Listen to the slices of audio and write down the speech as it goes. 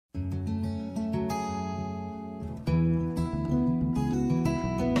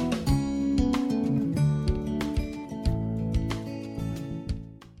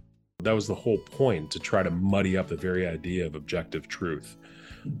That was the whole point, to try to muddy up the very idea of objective truth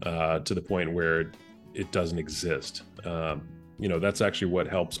to the point where it doesn't exist. That's actually what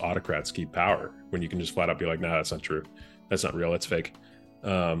helps autocrats keep power, when you can just flat out be like, nah, that's not true. That's not real. That's fake.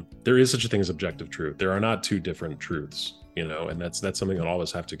 There is such a thing as objective truth. There are not two different truths, and that's something that all of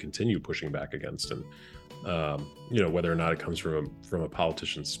us have to continue pushing back against. And, whether or not it comes from a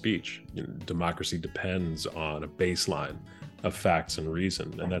politician's speech, democracy depends on a baseline of facts and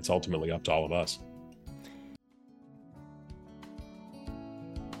reason, and that's ultimately up to all of us.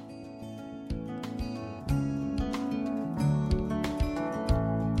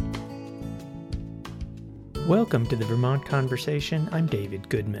 Welcome to the Vermont Conversation. I'm David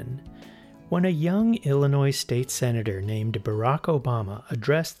Goodman. When a young Illinois state senator named Barack Obama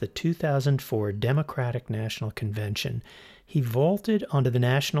addressed the 2004 Democratic National Convention, he vaulted onto the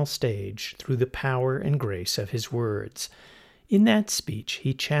national stage through the power and grace of his words. In that speech,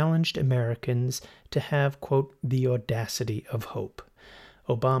 he challenged Americans to have, quote, the audacity of hope.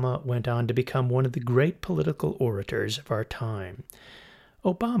 Obama went on to become one of the great political orators of our time.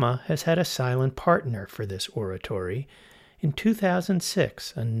 Obama has had a silent partner for this oratory. In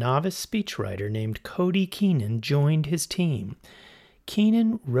 2006, a novice speechwriter named Cody Keenan joined his team.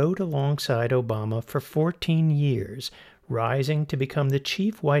 Keenan wrote alongside Obama for 14 years, rising to become the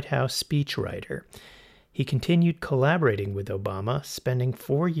chief White House speechwriter. He continued collaborating with Obama, spending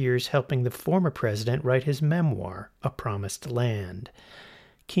 4 years helping the former president write his memoir, A Promised Land.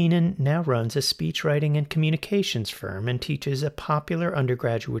 Keenan now runs a speechwriting and communications firm and teaches a popular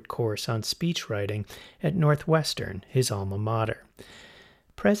undergraduate course on speechwriting at Northwestern, his alma mater.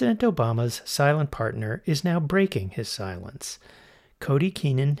 President Obama's silent partner is now breaking his silence. Cody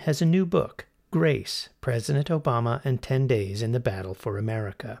Keenan has a new book, Grace, President Obama and 10 Days in the Battle for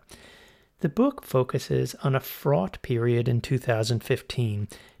America. The book focuses on a fraught period in 2015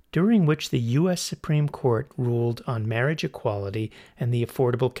 during which the U.S. Supreme Court ruled on marriage equality and the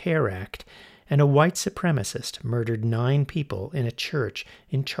Affordable Care Act, and a white supremacist murdered 9 people in a church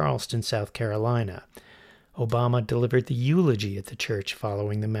in Charleston, South Carolina. Obama delivered the eulogy at the church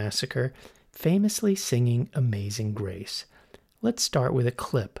following the massacre, famously singing Amazing Grace. Let's start with a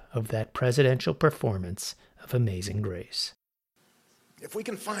clip of that presidential performance of Amazing Grace. If we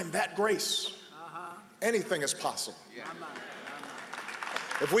can find that grace, anything is possible.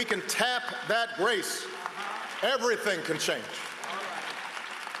 If we can tap that grace, everything can change.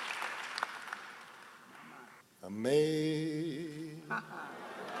 Amazing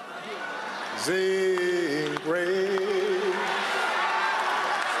grace,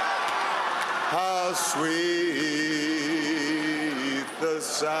 how sweet the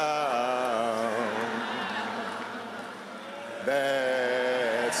sound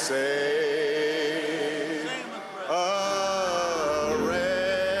that saved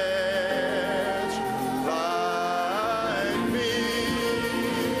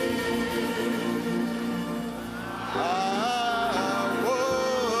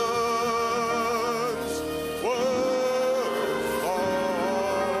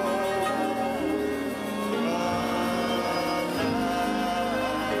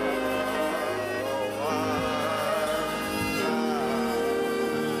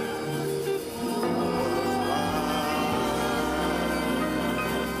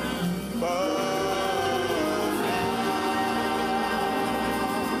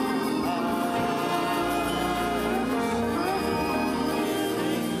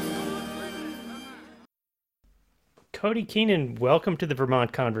Cody Keenan, welcome to the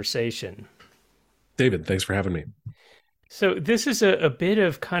Vermont Conversation. David, thanks for having me. So this is a bit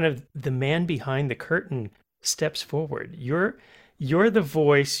of kind of the man behind the curtain steps forward. You're the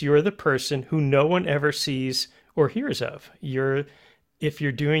voice, you're the person who no one ever sees or hears of. If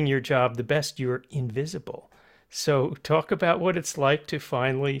you're doing your job the best, you're invisible. So talk about what it's like to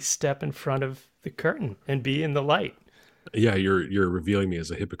finally step in front of the curtain and be in the light. Yeah, you're revealing me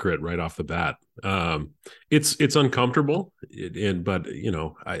as a hypocrite right off the bat. It's uncomfortable, but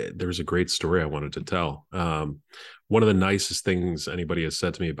there's a great story I wanted to tell. One of the nicest things anybody has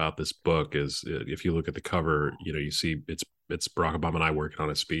said to me about this book is, if you look at the cover, you see it's Barack Obama and I working on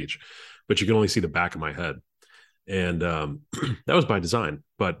a speech, but you can only see the back of my head, and that was by design.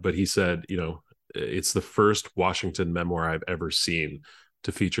 But he said, it's the first Washington memoir I've ever seen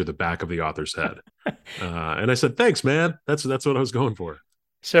to feature the back of the author's head. And I said, thanks, man. That's what I was going for.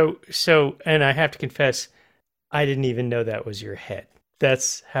 So, and I have to confess, I didn't even know that was your head.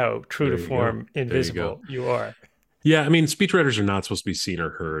 That's how true to form, invisible you are. Yeah, I mean, speechwriters are not supposed to be seen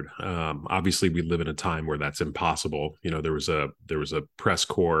or heard. Obviously, we live in a time where that's impossible. There was a press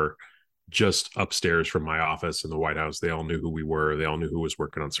corps just upstairs from my office in the White House. They all knew who we were. They all knew who was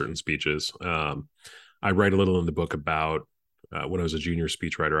working on certain speeches. I write a little in the book about when I was a junior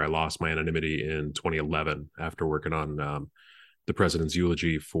speechwriter. I lost my anonymity in 2011 after working on the president's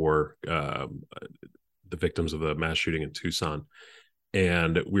eulogy for the victims of the mass shooting in Tucson.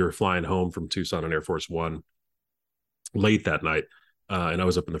 And we were flying home from Tucson on Air Force One late that night. And I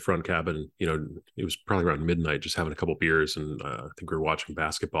was up in the front cabin, it was probably around midnight, just having a couple beers. And I think we were watching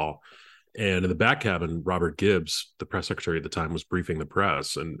basketball. And in the back cabin, Robert Gibbs, the press secretary at the time, was briefing the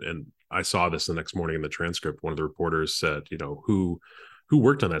press. And I saw this the next morning in the transcript. One of the reporters said, who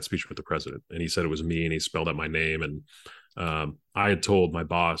worked on that speech with the president? And he said it was me, and he spelled out my name. And I had told my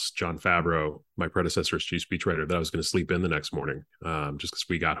boss, John Favreau, my predecessor as chief speechwriter, that I was going to sleep in the next morning, just because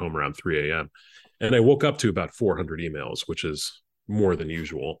we got home around 3 a.m. And I woke up to about 400 emails, which is more than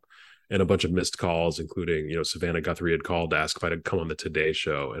usual, and a bunch of missed calls, including, Savannah Guthrie had called to ask if I'd come on the Today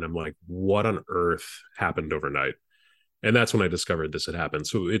Show. And I'm like, what on earth happened overnight? And that's when I discovered this had happened.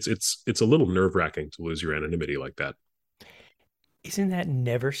 So it's a little nerve-wracking to lose your anonymity like that. Isn't that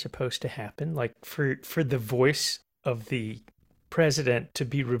never supposed to happen? Like for the voice of the president to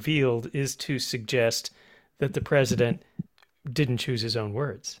be revealed is to suggest that the president didn't choose his own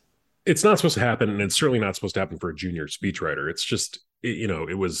words. It's not supposed to happen, and it's certainly not supposed to happen for a junior speechwriter. It's just,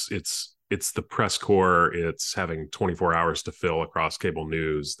 it's the press corps. It's having 24 hours to fill across cable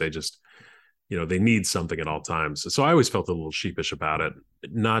news. They just, they need something at all times. So I always felt a little sheepish about it,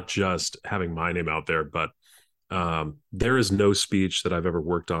 not just having my name out there, but there is no speech that I've ever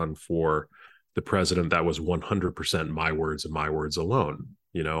worked on for the president that was 100% my words and my words alone.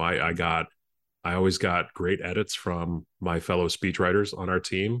 I always got great edits from my fellow speechwriters on our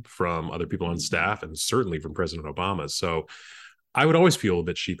team, from other people on staff, and certainly from President Obama. So I would always feel a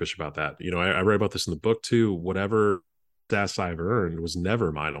bit sheepish about that. I write about this in the book too. Whatever stats I've earned was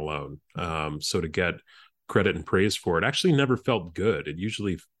never mine alone. So to get credit and praise for it actually never felt good. It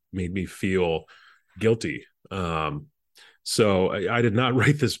usually made me feel guilty. So I did not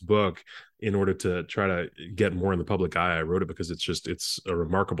write this book in order to try to get more in the public eye. I wrote it because it's a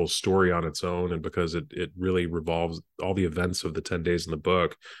remarkable story on its own, and because it really revolves, all the events of the 10 days in the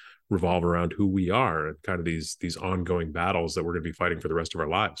book revolve around who we are and kind of these ongoing battles that we're going to be fighting for the rest of our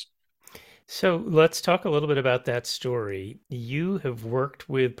lives. So let's talk a little bit about that story. You have worked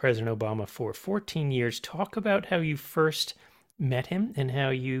with President Obama for 14 years. Talk about how you first met him and how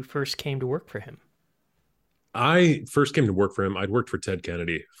you first came to work for him. I first came to work for him. I'd worked for Ted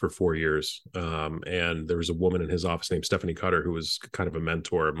Kennedy for 4 years. And there was a woman in his office named Stephanie Cutter, who was kind of a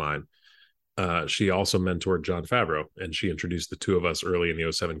mentor of mine. She also mentored John Favreau, and she introduced the two of us early in the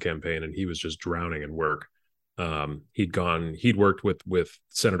 2007 campaign, and he was just drowning in work. He'd worked with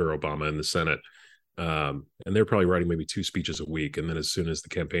Senator Obama in the Senate. And they're probably writing maybe 2 speeches a week. And then as soon as the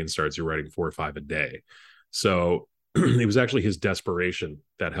campaign starts, you're writing 4 or 5 a day. So it was actually his desperation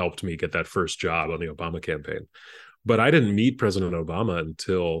that helped me get that first job on the Obama campaign. But I didn't meet President Obama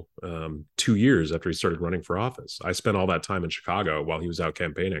until 2 years after he started running for office. I spent all that time in Chicago while he was out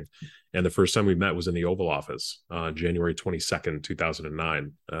campaigning. And the first time we met was in the Oval Office on January 22nd,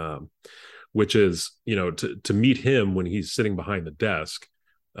 2009, which is, to meet him when he's sitting behind the desk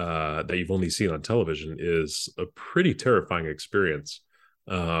that you've only seen on television is a pretty terrifying experience.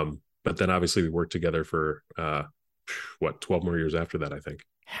 But then obviously we worked together for 12 more years after that, I think.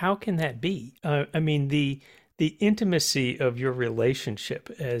 How can that be? I mean, the intimacy of your relationship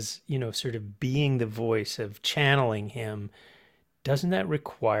as, sort of being the voice of channeling him, doesn't that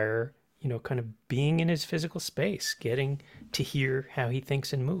require, kind of being in his physical space, getting to hear how he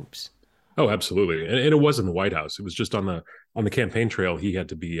thinks and moves? Oh, absolutely. And it was in the White House. It was just on the campaign trail. He had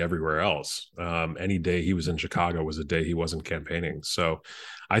to be everywhere else. Any day he was in Chicago was a day he wasn't campaigning. So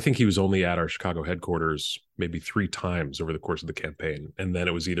I think he was only at our Chicago headquarters maybe 3 times over the course of the campaign. And then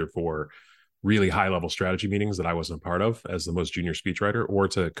it was either for really high level strategy meetings that I wasn't a part of as the most junior speechwriter, or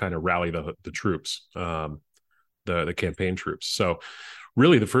to kind of rally the troops, the campaign troops. So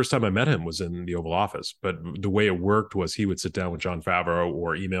really the first time I met him was in the Oval Office. But the way it worked was he would sit down with John Favreau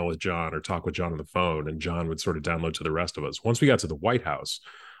or email with John or talk with John on the phone, and John would sort of download to the rest of us. Once we got to the White House,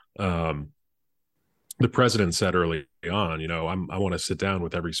 the president said early on, I want to sit down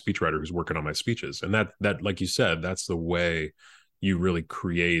with every speechwriter who's working on my speeches. And that, like you said, that's the way you really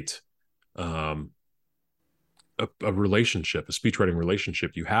create a relationship, a speechwriting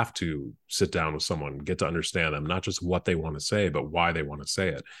relationship. You have to sit down with someone, get to understand them, not just what they want to say, but why they want to say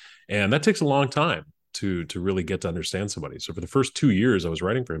it. And that takes a long time to really get to understand somebody. So for the first 2 years I was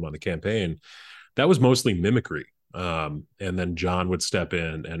writing for him on the campaign, that was mostly mimicry. And then John would step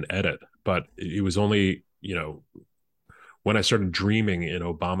in and edit. But it was only, when I started dreaming in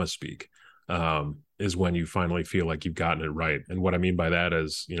Obama speak, is when you finally feel like you've gotten it right. And what I mean by that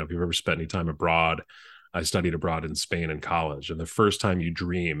is, if you've ever spent any time abroad, I studied abroad in Spain in college, and the first time you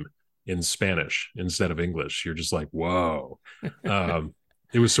dream in Spanish instead of English, you're just like, whoa.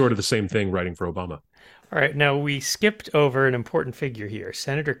 It was sort of the same thing writing for Obama. All right, now we skipped over an important figure here.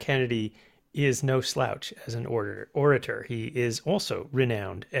 Senator Kennedy is no slouch as an orator. He is also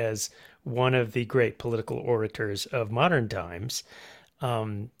renowned as one of the great political orators of modern times.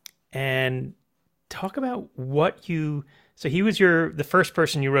 And talk about so he was the first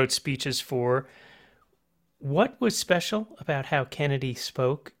person you wrote speeches for. What was special about how Kennedy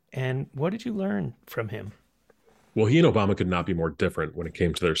spoke, and what did you learn from him? Well, he and Obama could not be more different when it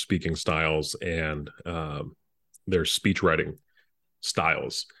came to their speaking styles and their speech writing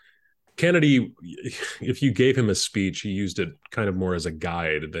styles. Kennedy, if you gave him a speech, he used it kind of more as a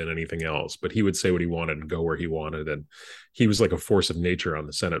guide than anything else, but he would say what he wanted and go where he wanted. And he was like a force of nature on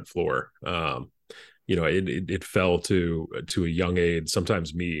the Senate floor. It fell to a young age,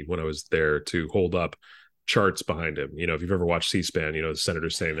 sometimes me when I was there, to hold up charts behind him. If you've ever watched C-SPAN, the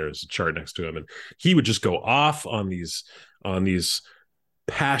senator's saying there's a chart next to him, and he would just go off on these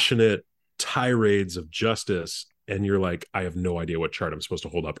passionate tirades of justice, and you're like, I have no idea what chart I'm supposed to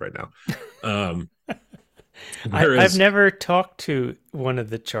hold up right now. I've never talked to one of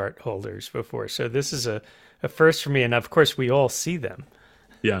the chart holders before, so this is a first for me, and of course we all see them.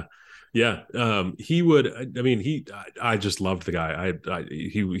 Yeah. He would, I just loved the guy.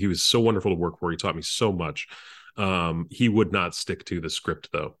 He was so wonderful to work for. He taught me so much. He would not stick to the script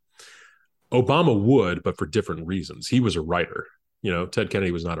though. Obama would, but for different reasons. He was a writer. Ted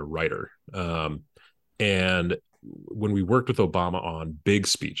Kennedy was not a writer. And when we worked with Obama on big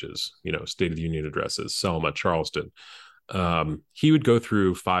speeches, State of the Union addresses, Selma, Charleston, he would go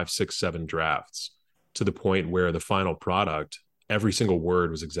through 5, 6, 7 drafts to the point where the final product, every single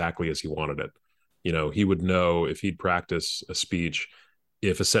word was exactly as he wanted it. He would know if he'd practice a speech,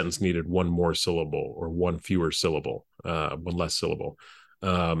 if a sentence needed one more syllable or one fewer syllable, one less syllable.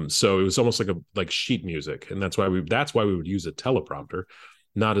 So it was almost like sheet music. And that's why we would use a teleprompter,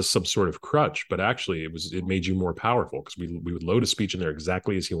 not as some sort of crutch, but actually it made you more powerful, because we would load a speech in there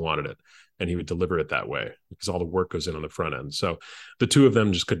exactly as he wanted it, and he would deliver it that way, because all the work goes in on the front end. So the two of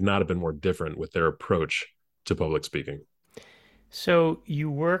them just could not have been more different with their approach to public speaking. So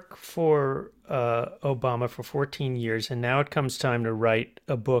you work for Obama for 14 years, and now it comes time to write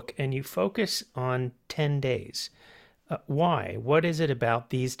a book, and you focus on 10 days. Why? What is it about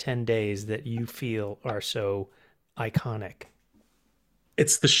these 10 days that you feel are so iconic?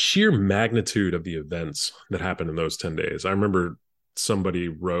 It's the sheer magnitude of the events that happened in those 10 days. I remember somebody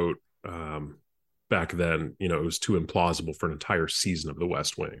wrote back then, it was too implausible for an entire season of The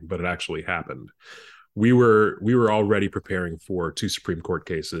West Wing, but it actually happened. We were already preparing for 2 Supreme Court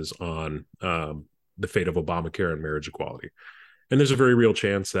cases on the fate of Obamacare and marriage equality. And there's a very real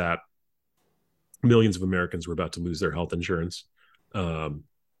chance that millions of Americans were about to lose their health insurance. And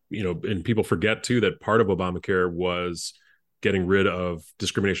people forget too that part of Obamacare was getting rid of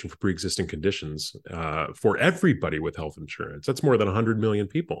discrimination for pre-existing conditions for everybody with health insurance. That's more than 100 million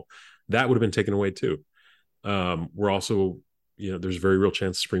people. That would have been taken away too. We're also, there's a very real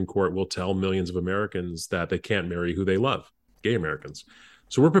chance the Supreme Court will tell millions of Americans that they can't marry who they love, gay Americans.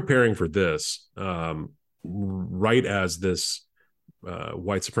 So we're preparing for this right as this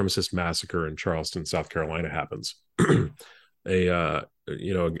white supremacist massacre in Charleston, South Carolina happens. A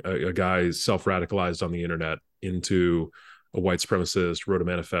guy self-radicalized on the internet into a white supremacist, wrote a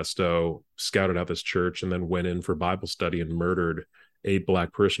manifesto, scouted out this church, and then went in for Bible study and murdered 8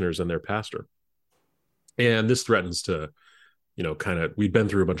 Black parishioners and their pastor. And this threatens to, we've been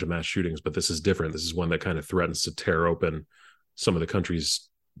through a bunch of mass shootings, but this is different. This is one that kind of threatens to tear open some of the country's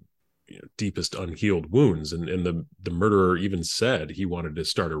deepest unhealed wounds. And the murderer even said he wanted to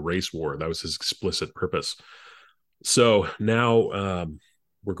start a race war. That was his explicit purpose. So now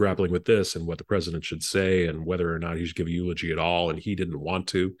we're grappling with this and what the president should say and whether or not he should give a eulogy at all. And he didn't want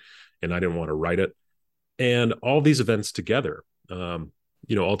to, and I didn't want to write it. And all these events together,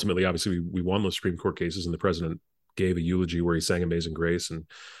 ultimately, obviously we won those Supreme Court cases, and the president gave a eulogy where he sang Amazing Grace. And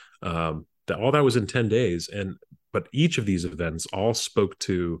all that was in 10 days. But each of these events all spoke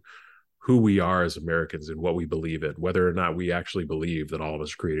to who we are as Americans and what we believe in, whether or not we actually believe that all of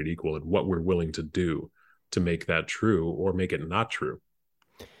us are created equal, and what we're willing to do to make that true or make it not true.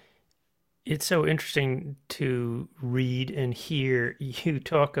 It's so interesting to read and hear you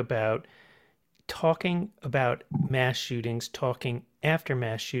talking about mass shootings, talking after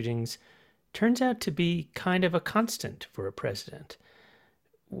mass shootings, turns out to be kind of a constant for a president.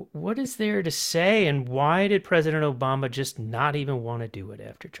 What is there to say, and why did President Obama just not even want to do it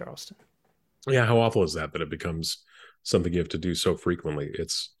after Charleston? Yeah, how awful is that it becomes something you have to do so frequently?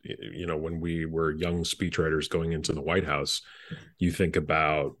 It's, when we were young speechwriters going into the White House, you think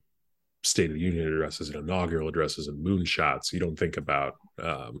about State of the Union addresses and inaugural addresses and moonshots. You don't think about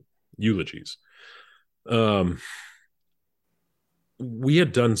eulogies. Um, we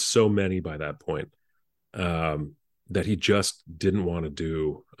had done so many by that point, that he just didn't want to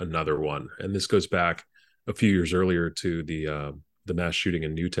do another one. And this goes back a few years earlier to the mass shooting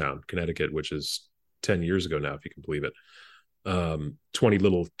in Newtown, Connecticut, which is 10 years ago now, if you can believe it. 20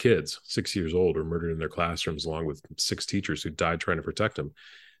 little kids, 6 years old, were murdered in their classrooms, along with 6 teachers who died trying to protect them.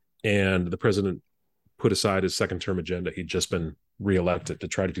 And the president put aside his second term agenda. He'd just been reelected to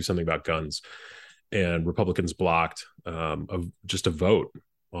try to do something about guns. And Republicans blocked just a vote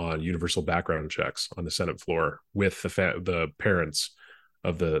on universal background checks on the Senate floor, with the parents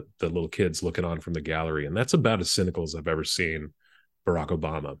of the little kids looking on from the gallery. And that's about as cynical as I've ever seen Barack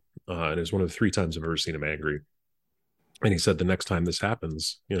Obama. And it was one of the 3 times I've ever seen him angry. And he said, the next time this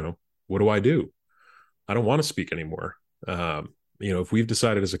happens, what do I do? I don't want to speak anymore. If we've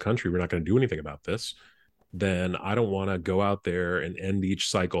decided as a country we're not going to do anything about this, then I don't want to go out there and end each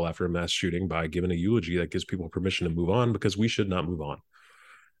cycle after a mass shooting by giving a eulogy that gives people permission to move on, because we should not move on.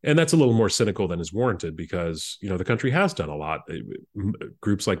 And that's a little more cynical than is warranted, because, the country has done a lot.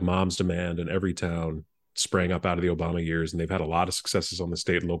 Groups like Moms Demand and Everytown sprang up out of the Obama years, and they've had a lot of successes on the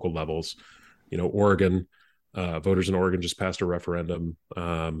state and local levels. Oregon, voters in Oregon just passed a referendum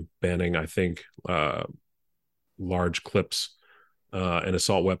banning, I think, large clips and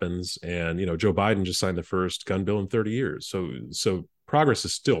assault weapons. And, Joe Biden just signed the first gun bill in 30 years. So progress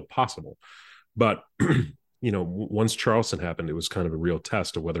is still possible. But, once Charleston happened, it was kind of a real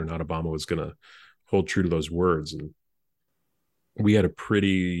test of whether or not Obama was going to hold true to those words. And we had a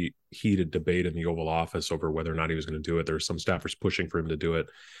pretty heated debate in the Oval Office over whether or not he was going to do it. There were some staffers pushing for him to do it.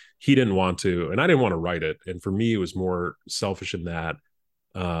 He didn't want to, and I didn't want to write it. And for me, it was more selfish in that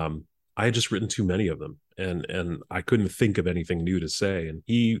I had just written too many of them, and I couldn't think of anything new to say. And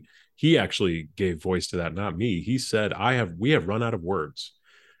he actually gave voice to that, not me. He said, we have run out of words.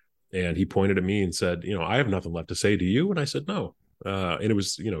 And he pointed at me and said, I have nothing left to say to you. And I said, no. And it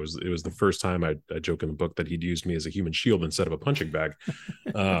was the first time I joke in the book that he'd used me as a human shield instead of a punching bag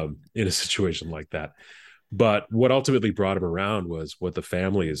in a situation like that. But what ultimately brought him around was what the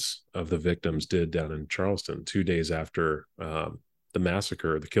families of the victims did down in Charleston 2 days after the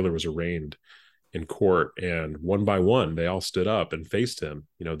massacre. The killer was arraigned in court, and one by one, they all stood up and faced him.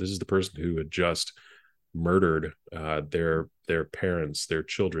 This is the person who had just murdered their parents, their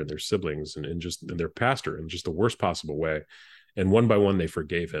children, their siblings, and their pastor in just the worst possible way. And one by one, they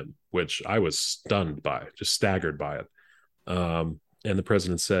forgave him, which I was stunned by, just staggered by it. And the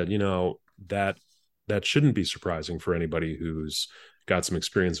president said, that shouldn't be surprising for anybody who's got some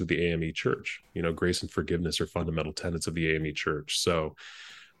experience with the AME Church. Grace and forgiveness are fundamental tenets of the AME Church. So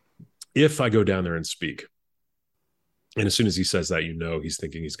if I go down there and speak, and as soon as he says that, he's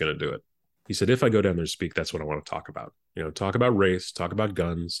thinking he's going to do it. He said, if I go down there and speak, that's what I want to talk about. Talk about race, talk about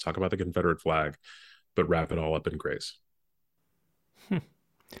guns, talk about the Confederate flag, but wrap it all up in grace.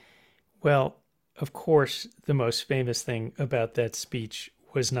 Well, of course, the most famous thing about that speech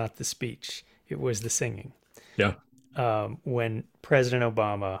was not the speech. It was the singing. Yeah. When President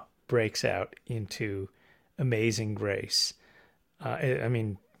Obama breaks out into Amazing Grace.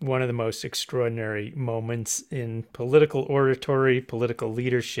 One of the most extraordinary moments in political oratory, political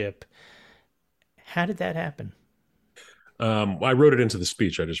leadership. How did that happen? I wrote it into the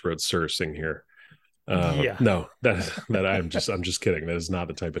speech. I just wrote "Sir, sing here." Yeah. No, that I'm just kidding. That is not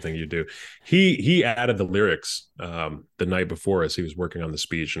the type of thing you do. He added the lyrics the night before as he was working on the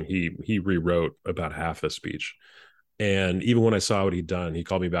speech, and he rewrote about half the speech. And even when I saw what he'd done, he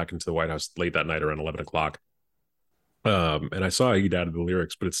called me back into the White House late that night around 11 o'clock. And I saw he'd added the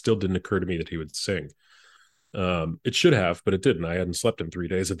lyrics, but it still didn't occur to me that he would sing. It should have, but it didn't. I hadn't slept in 3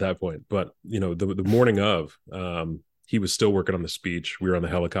 days at that point. But the morning of, he was still working on the speech. We were on the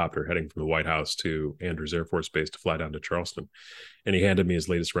helicopter heading from the White House to Andrews Air Force Base to fly down to Charleston. And he handed me his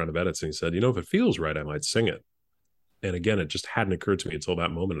latest round of edits, and he said, if it feels right, I might sing it. And again, it just hadn't occurred to me until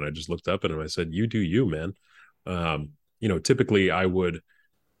that moment. And I just looked up at him. I said, you do you, man. Typically I would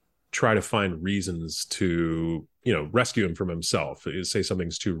try to find reasons to, rescue him from himself, say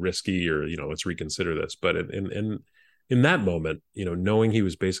something's too risky, or, let's reconsider this. But in that moment, knowing he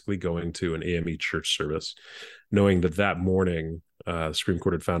was basically going to an AME church service, knowing that morning, the Supreme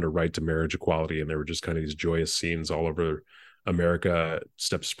Court had found a right to marriage equality, and there were just kind of these joyous scenes all over America,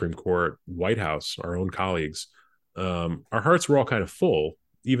 step Supreme Court, White House, our own colleagues, our hearts were all kind of full,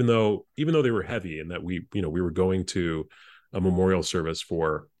 even though they were heavy, and that we were going to a memorial service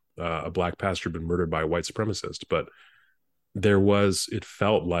for a black pastor had been murdered by a white supremacist. But it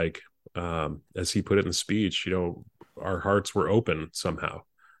felt like, as he put it in the speech, our hearts were open somehow.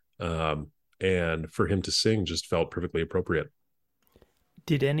 And for him to sing just felt perfectly appropriate.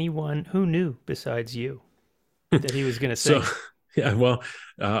 Did anyone who knew besides you that he was going to sing? So, yeah, well,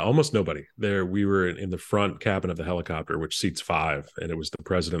 almost nobody there. We were in the front cabin of the helicopter, which seats 5, and it was the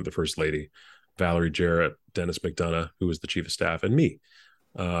president, the first lady, Valerie Jarrett, Dennis McDonough, who was the chief of staff, and me.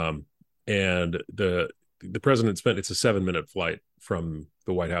 And the president it's a 7-minute flight from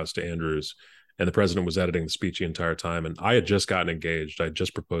the White House to Andrews, and the president was editing the speech the entire time. And I had just gotten engaged. I had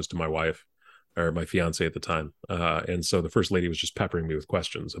just proposed to my wife, or my fiance at the time. And so the first lady was just peppering me with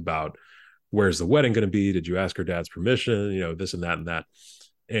questions about, where's the wedding going to be? Did you ask her dad's permission? This and that and that.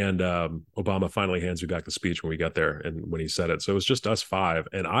 And Obama finally hands me back the speech when we got there and when he said it. So it was just us 5.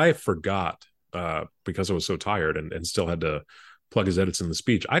 And I forgot, because I was so tired and still had to plug his edits in the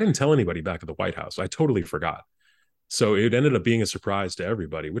speech. I didn't tell anybody back at the White House. I totally forgot. So it ended up being a surprise to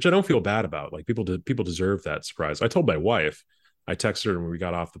everybody, which I don't feel bad about. Like, people deserve that surprise. I told my wife, I texted her when we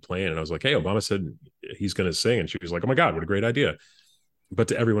got off the plane, and I was like, hey, Obama said he's going to sing. And she was like, oh my God, what a great idea. But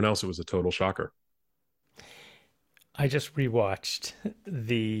to everyone else, it was a total shocker. I just rewatched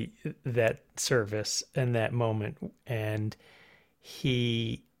that service and that moment, and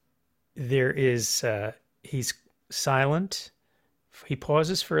he's silent. He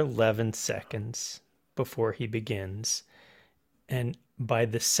pauses for 11 seconds before he begins, and by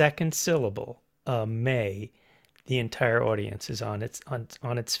the second syllable, May, the entire audience is on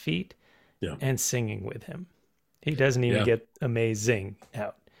its feet, yeah, and singing with him. He doesn't even get amazing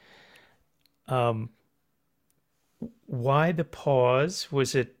out. Why the pause?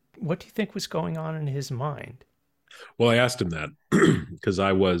 What do you think was going on in his mind? Well, I asked him that because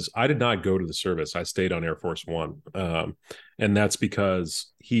I did not go to the service. I stayed on Air Force One. And that's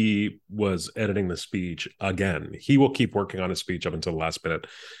because he was editing the speech again. He will keep working on his speech up until the last minute.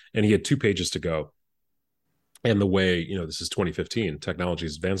 And he had 2 pages to go. And the way, this is 2015, technology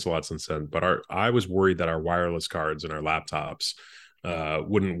has advanced a lot since then. But I was worried that our wireless cards and our laptops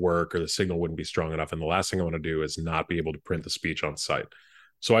wouldn't work, or the signal wouldn't be strong enough. And the last thing I want to do is not be able to print the speech on site.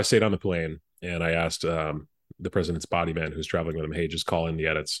 So I stayed on the plane, and I asked the president's body man who's traveling with him, hey, just call in the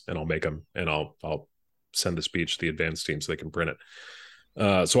edits and I'll make them, and I'll send the speech to the advanced team so they can print it.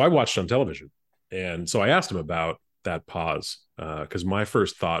 So I watched on television. And so I asked him about that pause, because my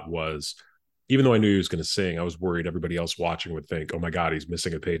first thought was, even though I knew he was going to sing, I was worried everybody else watching would think, oh my God, he's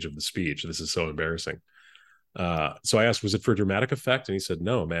missing a page of the speech. This is so embarrassing. So I asked, was it for dramatic effect? And he said,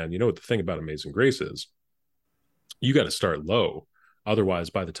 no, man, you know what the thing about Amazing Grace is? You got to start low. Otherwise,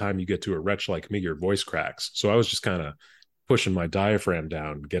 by the time you get to a wretch like me, your voice cracks. So I was just kind of pushing my diaphragm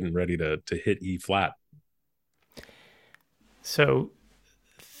down, getting ready to hit E flat. So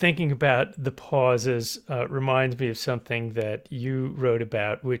thinking about the pauses reminds me of something that you wrote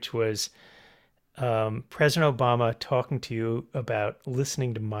about, which was President Obama talking to you about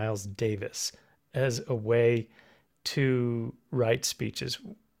listening to Miles Davis as a way to write speeches.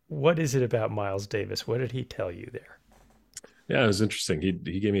 What is it about Miles Davis? What did he tell you there? Yeah, it was interesting.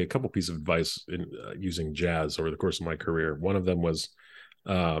 He gave me a couple pieces of advice in using jazz over the course of my career. One of them was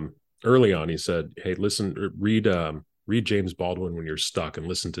early on. He said, "Hey, read James Baldwin when you're stuck, and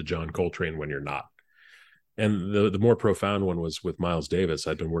listen to John Coltrane when you're not." And the more profound one was with Miles Davis.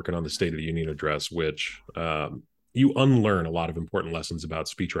 I'd been working on the State of the Union address, which you unlearn a lot of important lessons about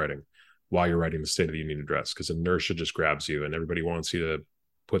speechwriting while you're writing the State of the Union address, because inertia just grabs you, and everybody wants you to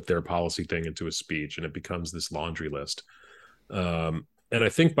put their policy thing into a speech, and it becomes this laundry list. And I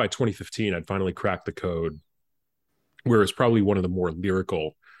think by 2015, I'd finally cracked the code where it's probably one of the more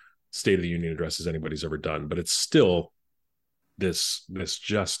lyrical State of the Union addresses anybody's ever done. But it's still it's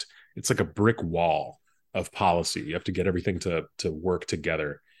like a brick wall of policy. You have to get everything to work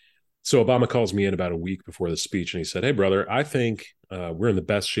together. So Obama calls me in about a week before the speech, and he said, "Hey, brother, I think we're in the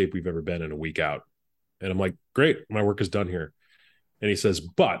best shape we've ever been in a week out." And I'm like, "Great, my work is done here." And he says,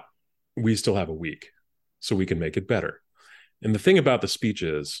 "But we still have a week, so we can make it better." And the thing about the speech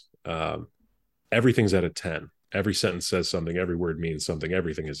is everything's at a 10. Every sentence says something. Every word means something.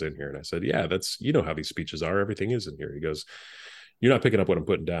 Everything is in here. And I said, yeah, you know how these speeches are. Everything is in here. He goes, "You're not picking up what I'm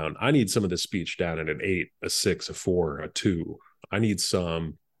putting down. I need some of this speech down at an 8, a 6, a 4, a 2. I need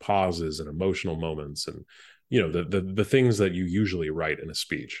some pauses and emotional moments, and the things that you usually write in a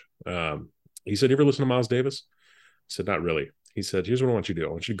speech." He said, "You ever listen to Miles Davis?" I said, "Not really." He said, "Here's what I want you to do.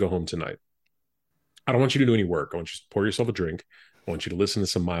 I want you to go home tonight. I don't want you to do any work. I want you to pour yourself a drink. I want you to listen to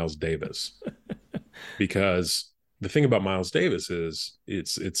some Miles Davis." Because the thing about Miles Davis is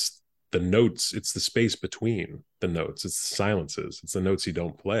it's the notes, it's the space between the notes, it's the silences, it's the notes you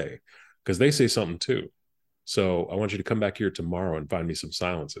don't play, because they say something too. So I want you to come back here tomorrow and find me some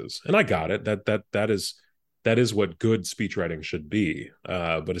silences. And I got it. That is what good speech writing should be.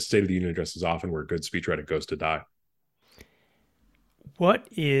 But a State of the Union address is often where good speech writing goes to die. What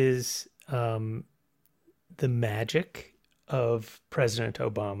is the magic of President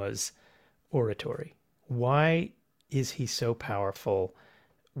Obama's oratory? Why is he so powerful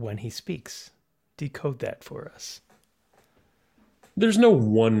when he speaks? Decode that for us. There's no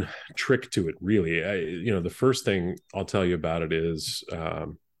one trick to it, really. The first thing I'll tell you about it is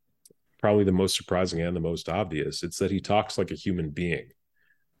probably the most surprising and the most obvious. It's that he talks like a human being.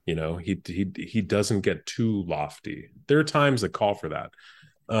 He doesn't get too lofty. There are times that call for that.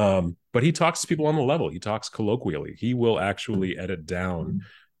 But he talks to people on the level. He talks colloquially. He will actually edit down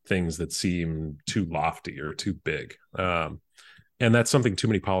things that seem too lofty or too big. And that's something too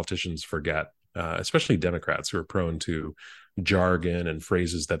many politicians forget, especially Democrats, who are prone to jargon and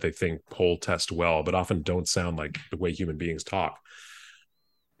phrases that they think poll test well, but often don't sound like the way human beings talk.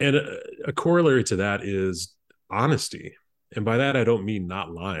 And a corollary to that is honesty. And by that, I don't mean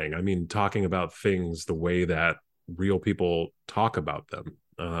not lying. I mean talking about things the way that real people talk about them.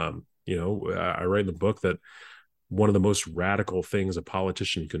 I write in the book that one of the most radical things a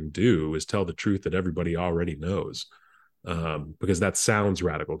politician can do is tell the truth that everybody already knows, because that sounds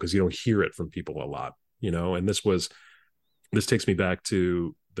radical because you don't hear it from people a lot, and this takes me back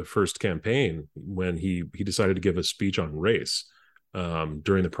to the first campaign when he decided to give a speech on race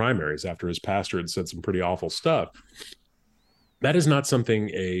during the primaries after his pastor had said some pretty awful stuff. That is not something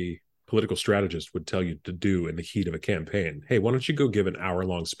a political strategist would tell you to do in the heat of a campaign. Hey, why don't you go give an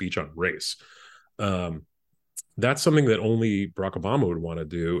hour-long speech on race? That's something that only Barack Obama would want to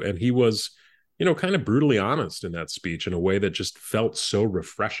do. And he was, kind of brutally honest in that speech in a way that just felt so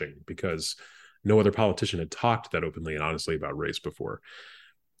refreshing, because no other politician had talked that openly and honestly about race before.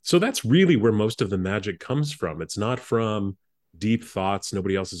 So that's really where most of the magic comes from. It's not from deep thoughts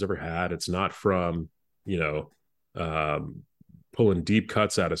nobody else has ever had. It's not from, pulling deep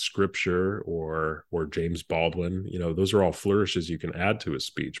cuts out of scripture or James Baldwin. Those are all flourishes you can add to a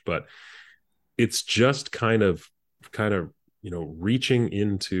speech, but it's just kind of reaching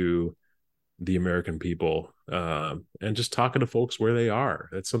into the American people and just talking to folks where they are.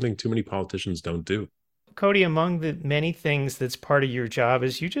 That's something too many politicians don't do. Cody, among the many things that's part of your job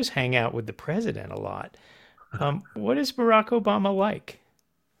is you just hang out with the president a lot. What is Barack Obama like?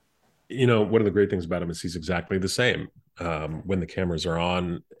 One of the great things about him is he's exactly the same when the cameras are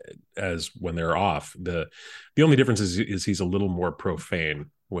on as when they're off. The only difference is he's a little more profane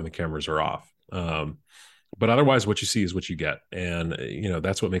when the cameras are off. But otherwise, what you see is what you get. And,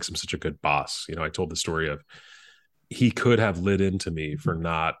 that's what makes him such a good boss. I told the story of he could have lit into me for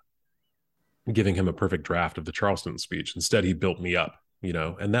not giving him a perfect draft of the Charleston speech. Instead, he built me up,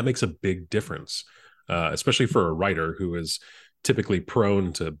 and that makes a big difference, especially for a writer who is typically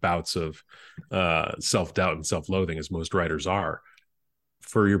prone to bouts of self-doubt and self-loathing, as most writers are.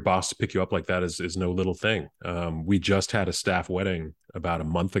 For your boss to pick you up like that is no little thing. We just had a staff wedding about a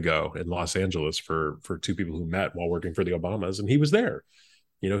month ago in Los Angeles for two people who met while working for the Obamas, and he was there.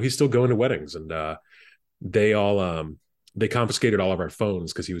 He's still going to weddings, and they confiscated all of our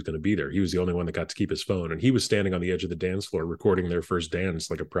phones because he was going to be there. He was the only one that got to keep his phone, and he was standing on the edge of the dance floor recording their first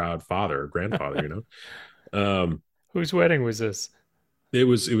dance like a proud father or grandfather. Whose wedding was this? It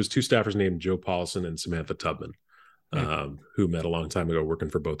was two staffers named Joe Paulson and Samantha Tubman, who met a long time ago working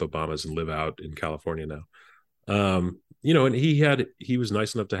for both Obamas and live out in California now. And he was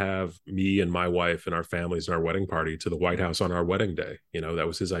nice enough to have me and my wife and our families and our wedding party to the White House on our wedding day. That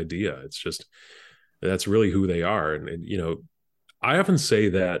was his idea. It's just, that's really who they are. And I often say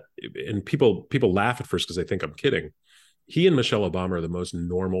that, and people laugh at first because they think I'm kidding. He and Michelle Obama are the most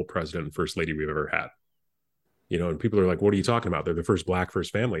normal president and first lady we've ever had. And people are like, what are you talking about? They're the first Black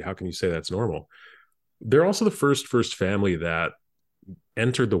first family. How can you say that's normal? They're also the first family that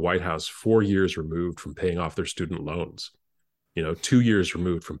entered the White House 4 years removed from paying off their student loans, 2 years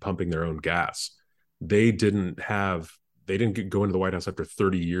removed from pumping their own gas. They didn't go into the White House after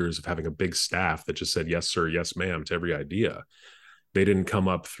 30 years of having a big staff that just said, yes, sir, yes, ma'am, to every idea. They didn't come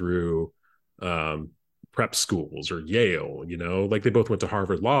up through prep schools or Yale, like they both went to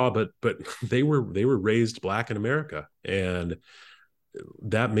Harvard Law, but they were raised Black in America. And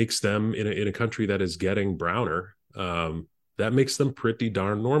that makes them in a country that is getting browner. That makes them pretty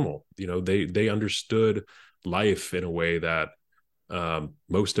darn normal. They understood life in a way that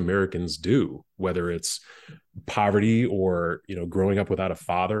most Americans do, whether it's poverty or, growing up without a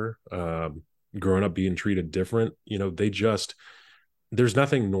father, growing up being treated different. there's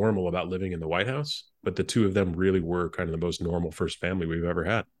nothing normal about living in the White House, but the two of them really were kind of the most normal first family we've ever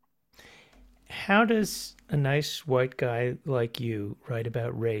had. How does a nice white guy like you write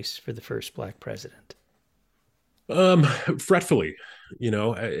about race for the first black president? Fretfully,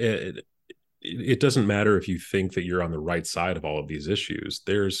 it doesn't matter if you think that you're on the right side of all of these issues.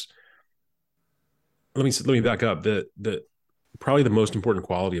 Let me back up. The probably the most important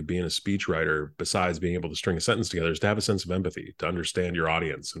quality of being a speechwriter, besides being able to string a sentence together, is to have a sense of empathy, to understand your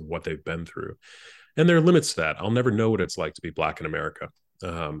audience and what they've been through. And there are limits to that. I'll never know what it's like to be black in America.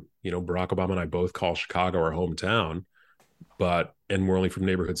 Barack Obama and I both call Chicago our hometown, and we're only from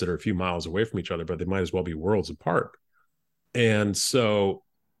neighborhoods that are a few miles away from each other, but they might as well be worlds apart. And so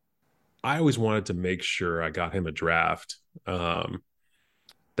I always wanted to make sure I got him a draft that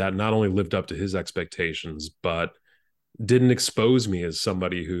not only lived up to his expectations, but didn't expose me as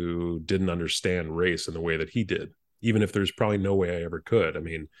somebody who didn't understand race in the way that he did, even if there's probably no way I ever could. I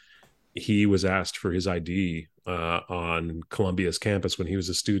mean, he was asked for his ID on Columbia's campus when he was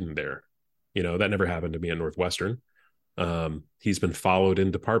a student there. That never happened to me at Northwestern. He's been followed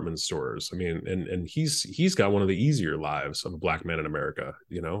in department stores. I mean, and he's got one of the easier lives of a black man in America.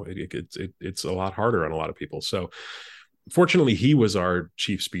 It's a lot harder on a lot of people. So fortunately, he was our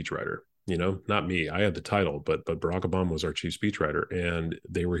chief speechwriter. Not me. I had the title, but Barack Obama was our chief speechwriter, and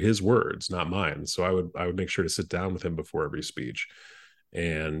they were his words, not mine. So I would make sure to sit down with him before every speech,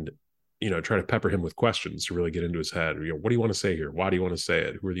 and try to pepper him with questions to really get into his head. What do you want to say here? Why do you want to say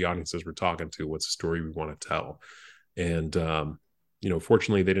it? Who are the audiences we're talking to? What's the story we want to tell? And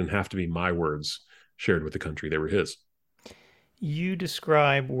fortunately, they didn't have to be my words shared with the country. They were his. You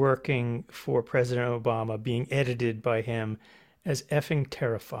describe working for President Obama, being edited by him, as effing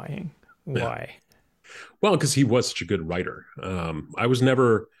terrifying. Why? Yeah. Well, because he was such a good writer. I was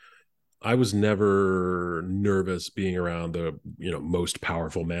never nervous being around the most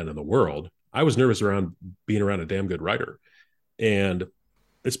powerful man in the world. I was nervous around being around a damn good writer, and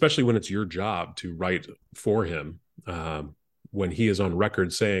especially when it's your job to write for him, when he is on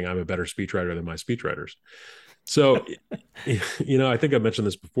record saying, "I'm a better speechwriter than my speechwriters." So, I think I mentioned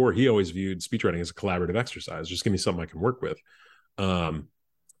this before. He always viewed speechwriting as a collaborative exercise. Just give me something I can work with.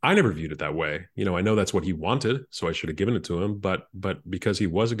 I never viewed it that way. I know that's what he wanted, so I should have given it to him. But because he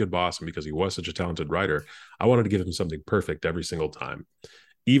was a good boss and because he was such a talented writer, I wanted to give him something perfect every single time,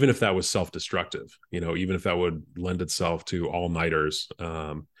 even if that was self-destructive. Even if that would lend itself to all-nighters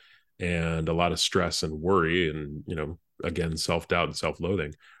and a lot of stress and worry and again, self-doubt and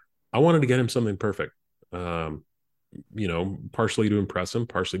self-loathing. I wanted to get him something perfect. Partially to impress him,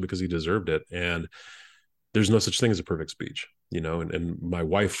 partially because he deserved it. And there's no such thing as a perfect speech, and my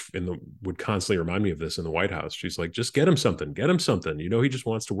wife would constantly remind me of this in the White House. She's like, just get him something, he just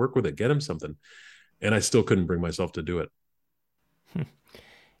wants to work with it, get him something. And I still couldn't bring myself to do it.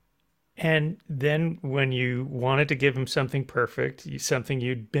 And then when you wanted to give him something perfect, something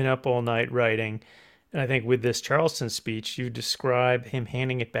you'd been up all night writing, and I think with this Charleston speech, you describe him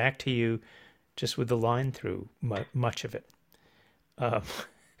handing it back to you just with the line through much of it.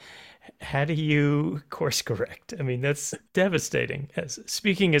 How do you course correct? I mean, that's devastating.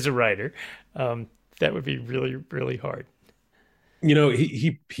 Speaking as a writer, that would be really, really hard.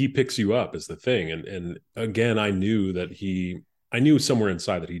 He picks you up is the thing. And again, I knew somewhere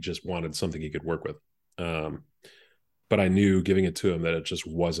inside that he just wanted something he could work with. But I knew giving it to him that it just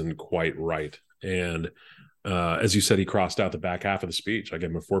wasn't quite right. And as you said, he crossed out the back half of the speech. I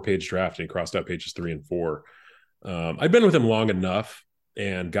gave him a 4-page draft and he crossed out pages 3 and 4. I'd been with him long enough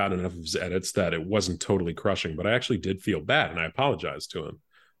and gotten enough of his edits that it wasn't totally crushing, but I actually did feel bad and I apologized to him,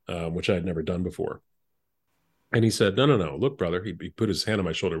 which I had never done before. And he said, no, look, brother, he put his hand on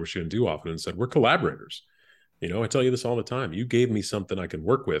my shoulder, which he didn't do often, and said, we're collaborators. I tell you this all the time. You gave me something I can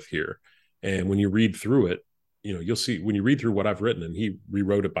work with here. And when you read through it, you'll see when you read through what I've written, and he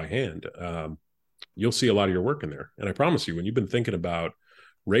rewrote it by hand, you'll see a lot of your work in there. And I promise you, when you've been thinking about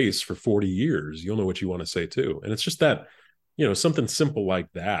race for 40 years, you'll know what you want to say too. And it's just that, something simple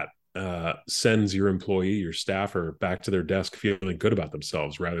like that sends your employee, your staffer back to their desk feeling good about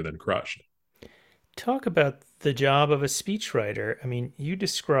themselves rather than crushed. Talk about the job of a speechwriter. I mean, you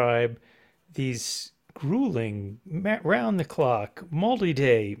describe these grueling, round-the-clock,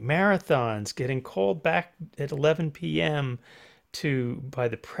 multi-day marathons, getting called back at 11 p.m. by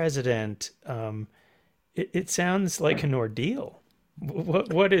the president. It sounds like an ordeal.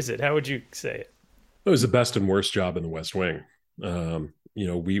 What is it? How would you say it? It was the best and worst job in the West Wing.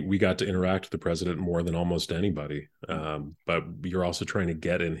 We got to interact with the president more than almost anybody. But you're also trying to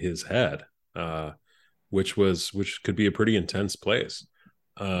get in his head, which could be a pretty intense place.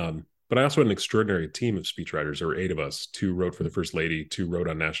 But I also had an extraordinary team of speechwriters. There were 8 of us. 2 wrote for the First Lady, 2 wrote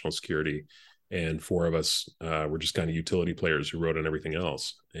on national security, and 4 of us were just kind of utility players who wrote on everything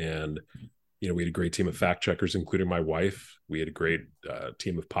else. And we had a great team of fact checkers, including my wife. We had a great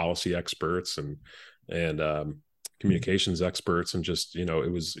team of policy experts and communications experts, and just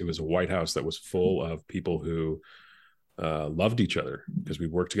it was a White House that was full of people who loved each other, because we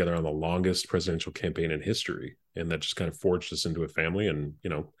worked together on the longest presidential campaign in history, and that just kind of forged us into a family, and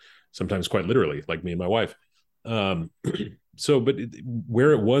sometimes quite literally, like me and my wife. But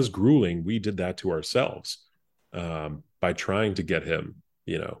where it was grueling, we did that to ourselves by trying to get him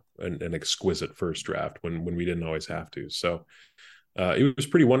an exquisite first draft when we didn't always have to. So it was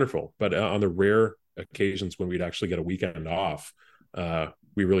pretty wonderful. But on the rare occasions when we'd actually get a weekend off,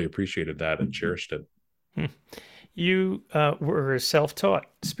 we really appreciated that and cherished it. You were a self-taught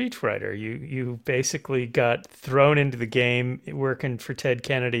speechwriter. You basically got thrown into the game working for Ted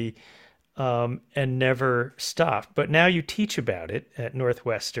Kennedy and never stopped. But now you teach about it at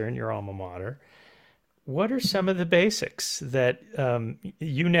Northwestern, your alma mater. What are some of the basics that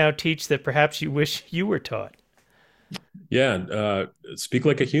you now teach that perhaps you wish you were taught? Yeah, speak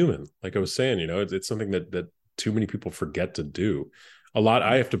like a human. Like I was saying, it's something that too many people forget to do.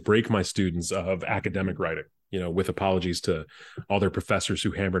 I have to break my students of academic writing, with apologies to all their professors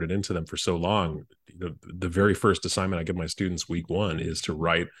who hammered it into them for so long. The very first assignment I give my students week 1 is to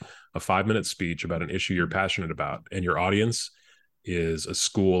write a 5-minute speech about an issue you're passionate about, and your audience is a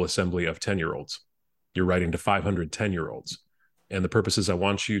school assembly of 10-year-olds. You're writing to 500 10-year-olds. And the purpose is I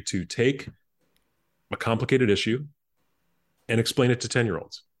want you to take a complicated issue and explain it to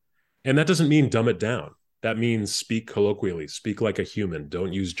 10-year-olds. And that doesn't mean dumb it down. That means speak colloquially, speak like a human,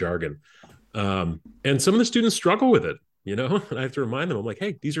 don't use jargon. And some of the students struggle with it, and I have to remind them, I'm like,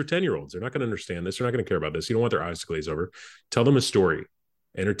 hey, these are 10-year-olds. They're not going to understand this. They're not going to care about this. You don't want their eyes to glaze over. Tell them a story,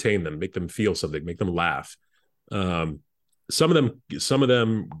 entertain them, make them feel something, make them laugh. Some of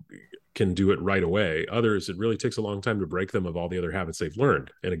them can do it right away. Others, it really takes a long time to break them of all the other habits they've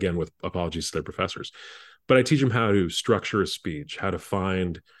learned. And again, with apologies to their professors. But I teach them how to structure a speech, how to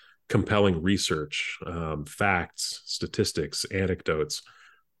find compelling research, facts, statistics, anecdotes,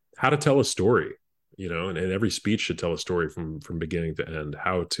 how to tell a story, and every speech should tell a story from beginning to end,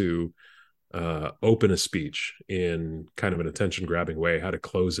 how to open a speech in kind of an attention-grabbing way, how to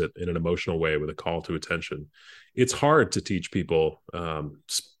close it in an emotional way with a call to attention. It's hard to teach people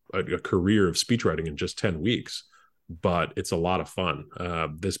a career of speechwriting in just 10 weeks, but it's a lot of fun.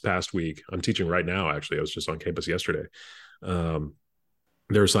 This past week, I'm teaching right now, actually. I was just on campus yesterday.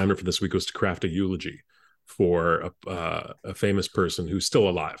 Their assignment for this week was to craft a eulogy for a famous person who's still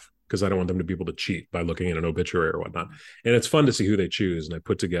alive, because I don't want them to be able to cheat by looking at an obituary or whatnot. And it's fun to see who they choose. And I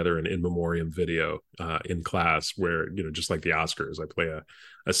put together an in memoriam video in class where, just like the Oscars, I play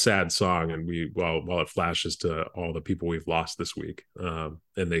a sad song, and while it flashes to all the people we've lost this week, and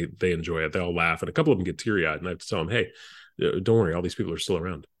they enjoy it. They all laugh, and a couple of them get teary-eyed, and I have to tell them, hey, don't worry, all these people are still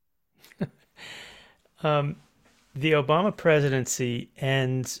around. The Obama presidency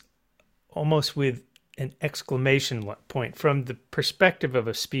ends almost with an exclamation point from the perspective of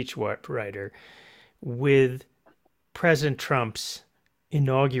a speechwriter, with President Trump's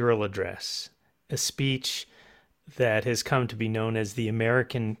inaugural address, a speech that has come to be known as the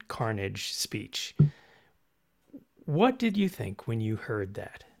American Carnage speech. What did you think when you heard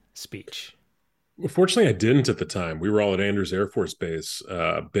that speech? Well, fortunately, I didn't at the time. We were all at Andrews Air Force Base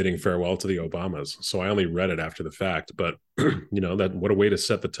bidding farewell to the Obamas. So I only read it after the fact. But, what a way to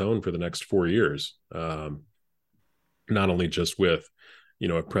set the tone for the next 4 years. Not only just with,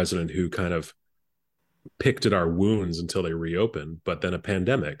 a president who kind of picked at our wounds until they reopened, but then a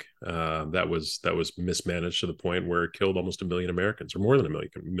pandemic that was mismanaged to the point where it killed almost 1 million Americans, or more than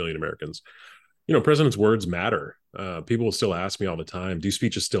a million Americans. President's words matter. People will still ask me all the time, do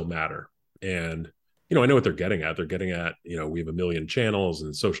speeches still matter? And, I know what they're getting at. They're getting at, we have 1 million channels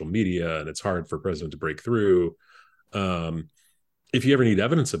and social media, and it's hard for a president to break through. If you ever need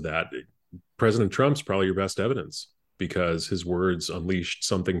evidence of that, President Trump's probably your best evidence, because his words unleashed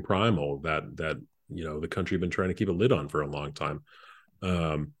something primal that the country had been trying to keep a lid on for a long time.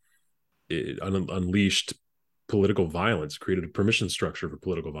 It unleashed political violence, created a permission structure for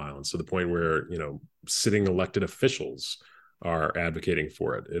political violence, to the point where, sitting elected officials are advocating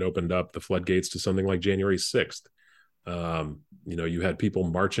for it. It opened up the floodgates to something like January 6th. You had people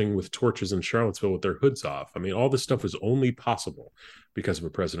marching with torches in Charlottesville with their hoods off. I mean, all this stuff was only possible because of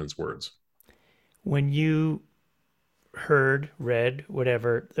a president's words. When you read,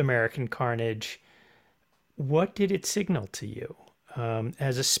 whatever, American Carnage, what did it signal to you?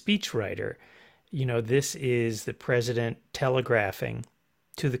 As a speechwriter, this is the president telegraphing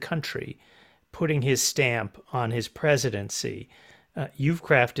to the country, putting his stamp on his presidency. You've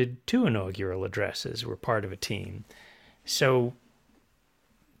crafted 2 inaugural addresses. We're part of a team. So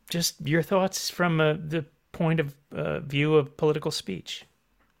just your thoughts from the point of view of political speech.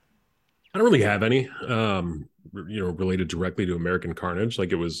 I don't really have any, related directly to American Carnage.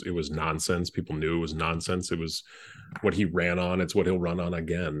 Like it was nonsense. People knew it was nonsense. It was what he ran on. It's what he'll run on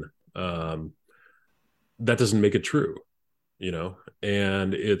again. That doesn't make it true,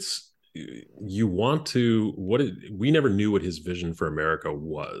 and we never knew what his vision for America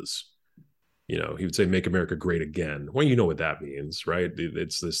was. He would say, make America great again. Well, you know what that means, right?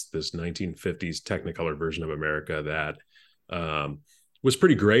 It's this 1950s Technicolor version of America that was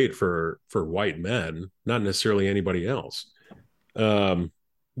pretty great for white men, not necessarily anybody else.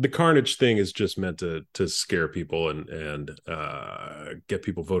 The Carnage thing is just meant to scare people and get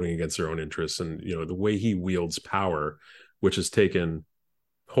people voting against their own interests. And, the way he wields power, which has taken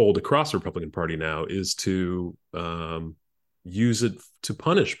hold across the Republican Party now, is to use it to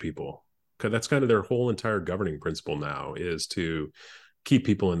punish people. That's kind of their whole entire governing principle now, is to keep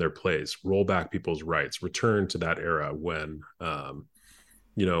people in their place, roll back people's rights, return to that era when,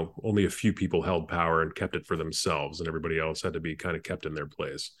 only a few people held power and kept it for themselves, and everybody else had to be kind of kept in their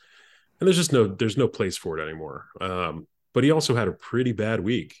place. And there's no place for it anymore. But he also had a pretty bad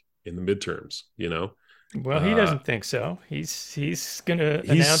week in the midterms, Well, he doesn't think so. He's going to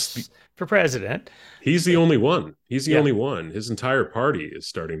announce for president. He's the only one. He's the only one. His entire party is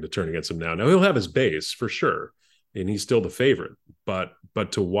starting to turn against him now. Now he'll have his base for sure, and he's still the favorite. But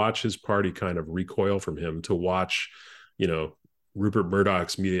to watch his party kind of recoil from him, to watch, Rupert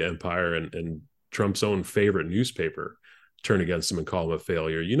Murdoch's media empire and Trump's own favorite newspaper turn against him and call him a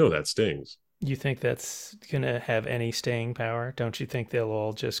failure, that stings. You think that's going to have any staying power? Don't you think they'll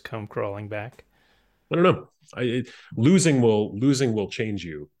all just come crawling back? I don't know. Losing will change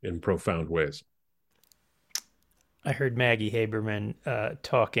you in profound ways. I heard Maggie Haberman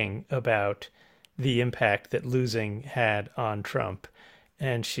talking about the impact that losing had on Trump,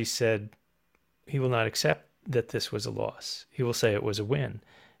 and she said he will not accept that this was a loss. He will say it was a win.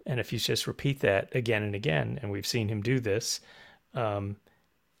 And if you just repeat that again and again, and we've seen him do this,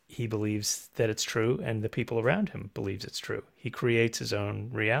 he believes that it's true, and the people around him believes it's true. He creates his own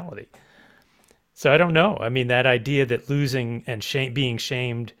reality. So I don't know. I mean, that idea that losing and being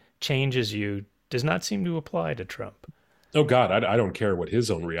shamed changes you does not seem to apply to Trump. Oh, God, I don't care what his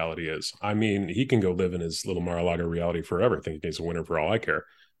own reality is. I mean, he can go live in his little Mar-a-Lago reality forever, thinking he's a winner for all I care.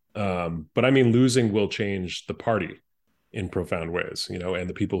 But I mean, losing will change the party in profound ways, and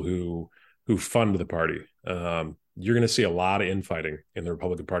the people who fund the party. You're going to see a lot of infighting in the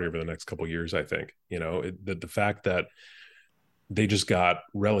Republican Party over the next couple of years, I think. The fact that they just got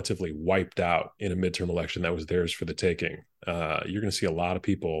relatively wiped out in a midterm election that was theirs for the taking. You're going to see a lot of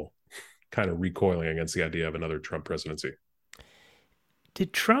people kind of recoiling against the idea of another Trump presidency.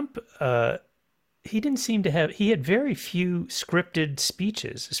 Did Trump, he didn't seem to have, he had very few scripted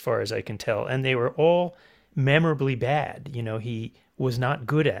speeches as far as I can tell, and they were all memorably bad. He was not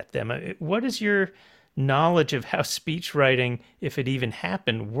good at them. What is your knowledge of how speech writing, if it even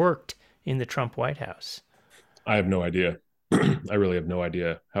happened, worked in the Trump White House? I have no idea. I really have no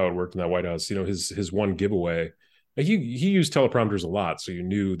idea how it worked in that White House. His one giveaway, he used teleprompters a lot, so you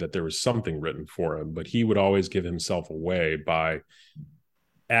knew that there was something written for him, but he would always give himself away by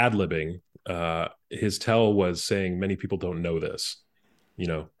ad-libbing. His tell was saying, many people don't know this,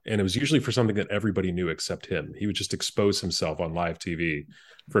 and it was usually for something that everybody knew except him. He would just expose himself on live TV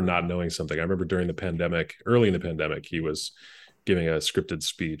for not knowing something. I remember during the pandemic, early in the pandemic, he was giving a scripted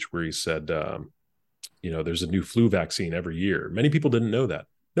speech where he said, there's a new flu vaccine every year. Many people didn't know that.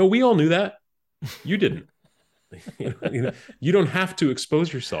 No, we all knew that. You didn't. You don't have to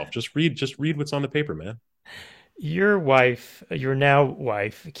expose yourself. Just read what's on the paper, man. Your wife, your now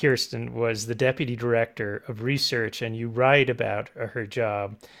wife, Kirsten, was the deputy director of research, and you write about her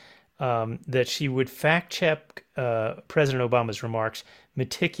job, that she would fact check President Obama's remarks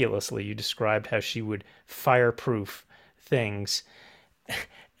meticulously. You described how she would fireproof things.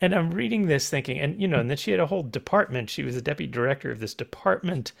 And I'm reading this thinking, and then she had a whole department. She was the deputy director of this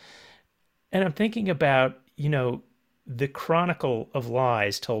department. And I'm thinking about, the chronicle of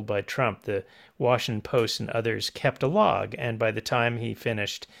lies told by Trump. The Washington Post and others kept a log. And by the time he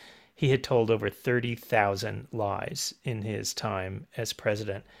finished, he had told over 30,000 lies in his time as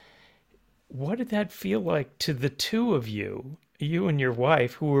president. What did that feel like to the two of you and your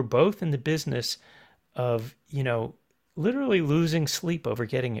wife, who were both in the business of, literally losing sleep over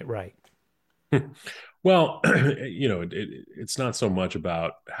getting it right? Well, it's not so much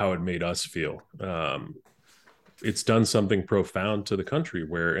about how it made us feel. it's done something profound to the country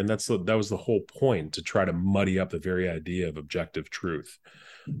and that was the whole point, to try to muddy up the very idea of objective truth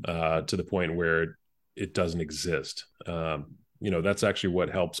to the point where it doesn't exist. That's actually what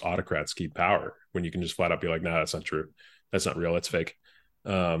helps autocrats keep power, when you can just flat out be like, no, that's not true. That's not real. That's fake.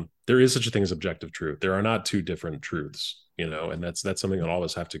 There is such a thing as objective truth. There are not two different truths, and that's something that all of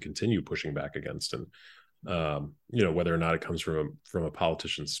us have to continue pushing back against. And, whether or not it comes from a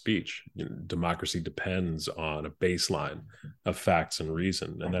politician's speech, democracy depends on a baseline of facts and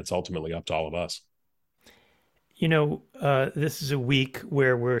reason. And that's ultimately up to all of us. This is a week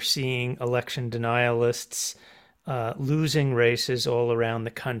where we're seeing election denialists losing races all around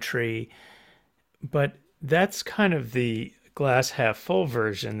the country. But that's kind of the glass half full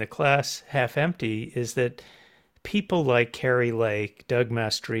version. The glass half empty is that people like Carrie Lake, Doug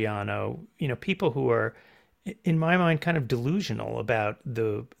Mastriano, people who are, in my mind, kind of delusional about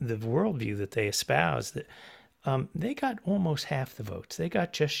the worldview that they espouse, that they got almost half the votes. They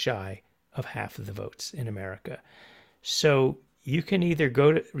got just shy of half of the votes in America. So you can either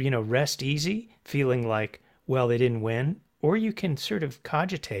go to, rest easy, feeling like, well, they didn't win, or you can sort of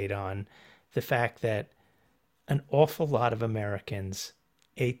cogitate on the fact that an awful lot of Americans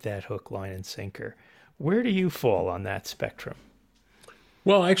ate that hook, line, and sinker. Where do you fall on that spectrum?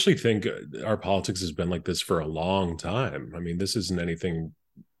 Well, I actually think our politics has been like this for a long time. I mean, this isn't anything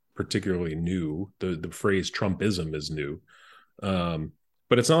particularly new. The phrase Trumpism is new.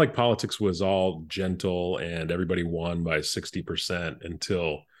 But it's not like politics was all gentle and everybody won by 60%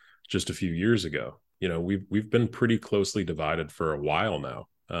 until just a few years ago. We've been pretty closely divided for a while now,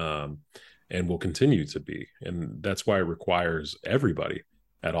 and will continue to be. And that's why it requires everybody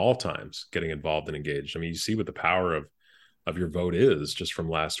at all times getting involved and engaged. I mean, you see what the power of your vote is just from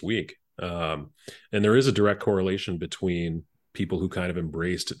last week. And there is a direct correlation between people who kind of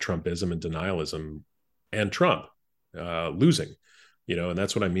embraced Trumpism and denialism and Trump losing. And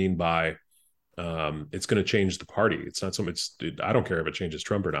that's what I mean by it's going to change the party. It's not so much, I don't care if it changes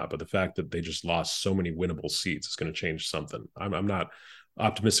Trump or not, but the fact that they just lost so many winnable seats is going to change something. I'm not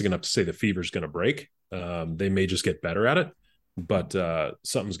optimistic enough to say the fever's going to break. They may just get better at it, but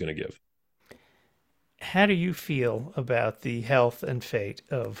something's going to give. How do you feel about the health and fate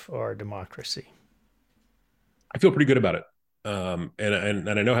of our democracy? I feel pretty good about it. And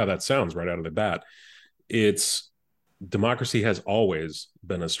I know how that sounds right out of the bat. Democracy has always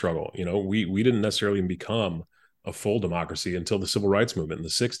been a struggle. We didn't necessarily become a full democracy until the civil rights movement in the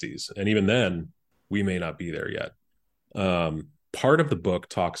 60s. And even then, we may not be there yet. Part of the book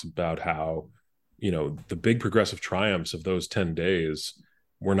talks about how, the big progressive triumphs of those 10 days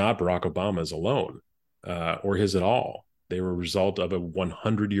were not Barack Obama's alone, or his at all. They were a result of a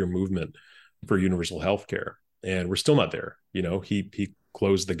 100-year movement for universal health care. And we're still not there. He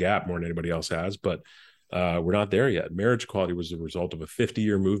closed the gap more than anybody else has, but we're not there yet. Marriage equality was a result of a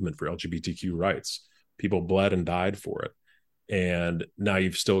 50-year movement for LGBTQ rights. People bled and died for it. And now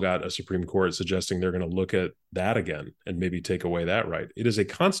you've still got a Supreme Court suggesting they're going to look at that again and maybe take away that right. It is a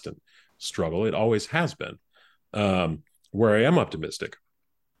constant struggle. It always has been. Where I am optimistic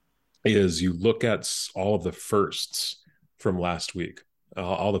is you look at all of the firsts from last week,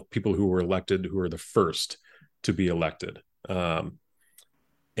 all the people who were elected, who are the first to be elected.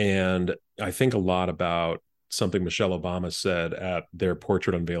 And I think a lot about something Michelle Obama said at their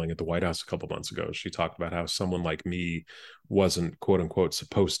portrait unveiling at the White House a couple months ago. She talked about how someone like me wasn't, quote unquote,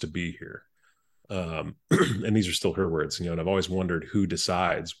 supposed to be here. And these are still her words, and I've always wondered who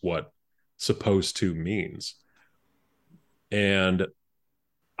decides what supposed to means. And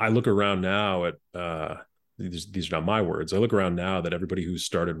I look around now at, these are not my words. I look around now that everybody who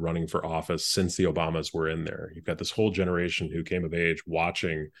started running for office since the Obamas were in there, you've got this whole generation who came of age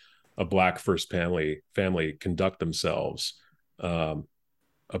watching a Black first family conduct themselves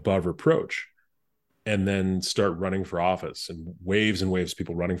above reproach, and then start running for office, and waves of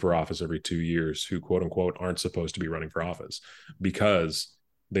people running for office every 2 years who, quote unquote, aren't supposed to be running for office because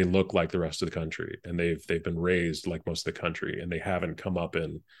they look like the rest of the country, and they've been raised like most of the country, and they haven't come up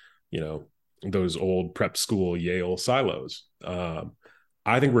in, those old prep school Yale silos.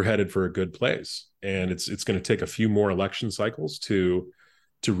 I think we're headed for a good place, and it's going to take a few more election cycles to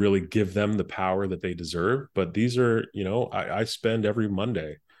really give them the power that they deserve. But these are, I spend every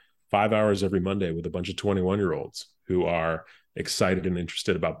Monday, 5 hours every Monday with a bunch of 21-year-olds who are excited and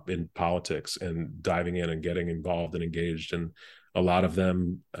interested in politics and diving in and getting involved and engaged. And a lot of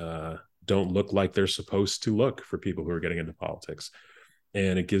them don't look like they're supposed to look for people who are getting into politics.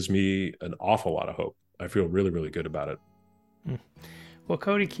 And it gives me an awful lot of hope. I feel really, really good about it. Well,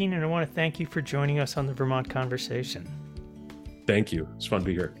 Cody Keenan, I want to thank you for joining us on the Vermont Conversation. Thank you. It's fun to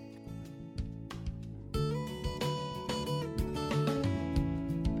be here.